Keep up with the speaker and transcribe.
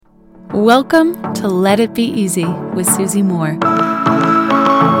Welcome to Let It Be Easy with Susie Moore.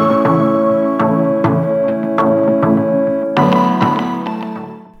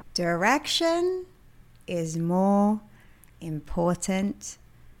 Direction is more important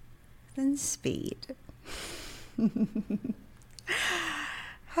than speed.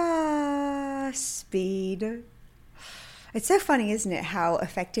 Speed. It's so funny, isn't it, how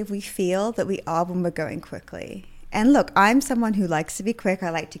effective we feel that we are when we're going quickly. And look, I'm someone who likes to be quick. I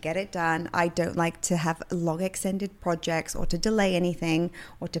like to get it done. I don't like to have long extended projects or to delay anything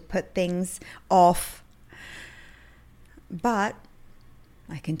or to put things off. But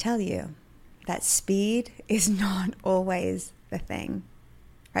I can tell you that speed is not always the thing.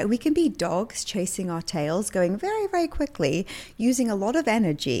 Right? We can be dogs chasing our tails, going very, very quickly, using a lot of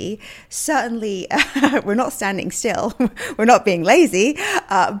energy. Certainly, we're not standing still. We're not being lazy.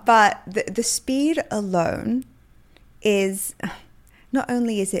 But the speed alone is, not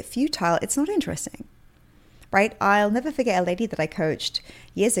only is it futile, it's not interesting. Right? I'll never forget a lady that I coached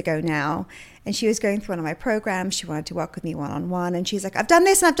years ago now, and she was going through one of my programs. She wanted to work with me one-on-one, and she's like, I've done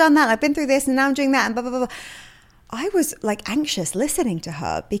this and I've done that, and I've been through this and now I'm doing that, and blah, blah, blah, blah. I was like anxious listening to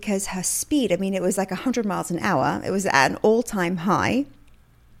her because her speed, it was like 100 miles an hour. It was at an all-time high,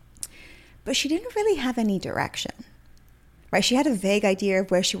 but she didn't really have any direction. Right? She had a vague idea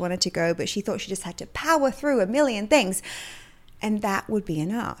of where she wanted to go, but she thought she just had to power through a million things, and that would be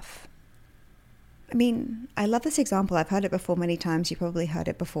enough. I love this example. I've heard it before many times. You probably heard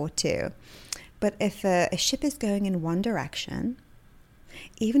it before too. But if a ship is going in one direction,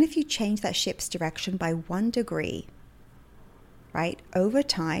 even if you change that ship's direction by 1 degree, right, over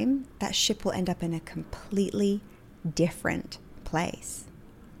time, that ship will end up in a completely different place.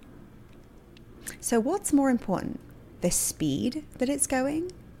 So what's more important, the speed that it's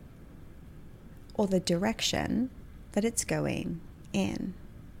going or the direction that it's going in?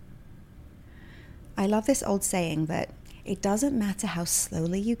 I love this old saying that it doesn't matter how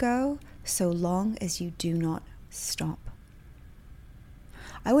slowly you go, so long as you do not stop.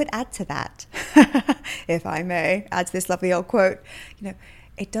 I would add to that, if I may, add to this lovely old quote,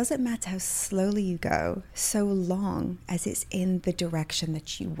 it doesn't matter how slowly you go, so long as it's in the direction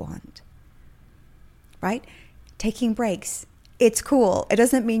that you want. Right? Taking breaks, it's cool. It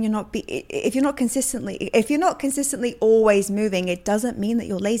doesn't mean if you're not consistently always moving, it doesn't mean that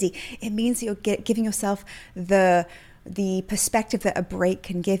you're lazy. It means that you're giving yourself the perspective that a break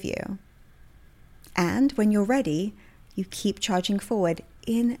can give you. And when you're ready, you keep charging forward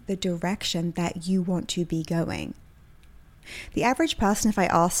in the direction that you want to be going. The average person, if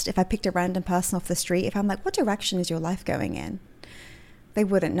I picked a random person off the street, if I'm like, what direction is your life going in? They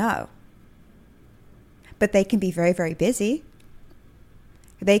wouldn't know. But they can be very, very busy.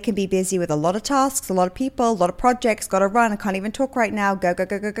 They can be busy with a lot of tasks, a lot of people, a lot of projects, got to run, I can't even talk right now, go, go,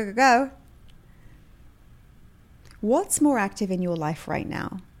 go, go, go, go, go. What's more active in your life right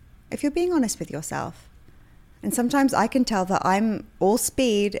now? If you're being honest with yourself. And sometimes I can tell that I'm all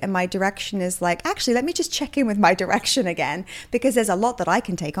speed and my direction is like, actually, let me just check in with my direction again, because there's a lot that I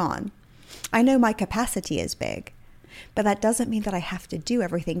can take on. I know my capacity is big, but that doesn't mean that I have to do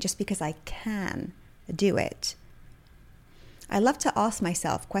everything just because I can do it. I love to ask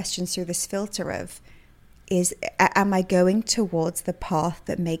myself questions through this filter of, am I going towards the path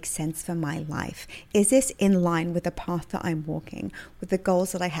that makes sense for my life? Is this in line with the path that I'm walking, with the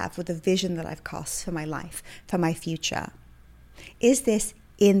goals that I have, with the vision that I've cast for my life, for my future? Is this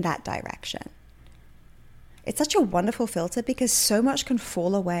in that direction? It's such a wonderful filter because so much can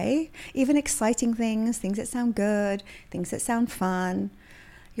fall away, even exciting things that sound good, things that sound fun.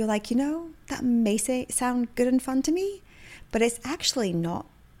 You're like, that may sound good and fun to me, but it's actually not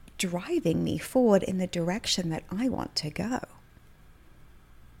driving me forward in the direction that I want to go.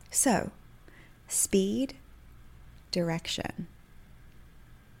 So, speed, direction.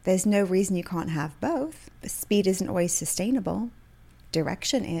 There's no reason you can't have both. Speed isn't always sustainable.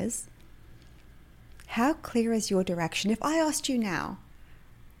 Direction is. How clear is your direction? If I asked you now,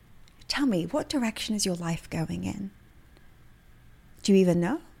 tell me, what direction is your life going in? Do you even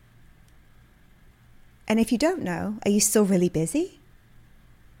know? And if you don't know, are you still really busy?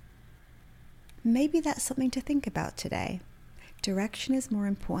 Maybe that's something to think about today. Direction is more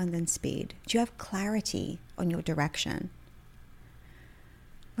important than speed. Do you have clarity on your direction?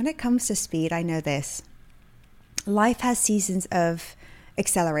 When it comes to speed, I know this. Life has seasons of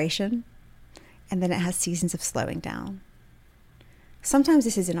acceleration, and then it has seasons of slowing down. Sometimes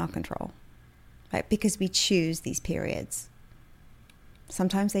this is in our control, right? Because we choose these periods.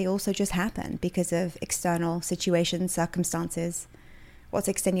 Sometimes they also just happen because of external situations, circumstances, what's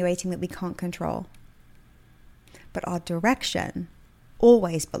extenuating that we can't control. But our direction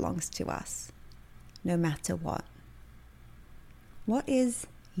always belongs to us, no matter what. What is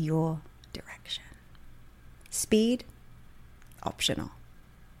your direction? Speed, optional.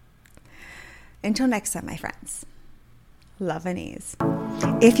 Until next time, my friends, love and ease.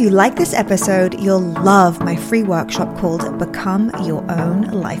 If you like this episode, you'll love my free workshop called Become Your Own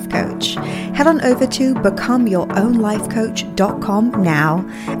Life Coach. Head on over to becomeyourownlifecoach.com now,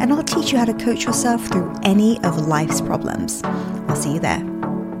 and I'll teach you how to coach yourself through any of life's problems. I'll see you there.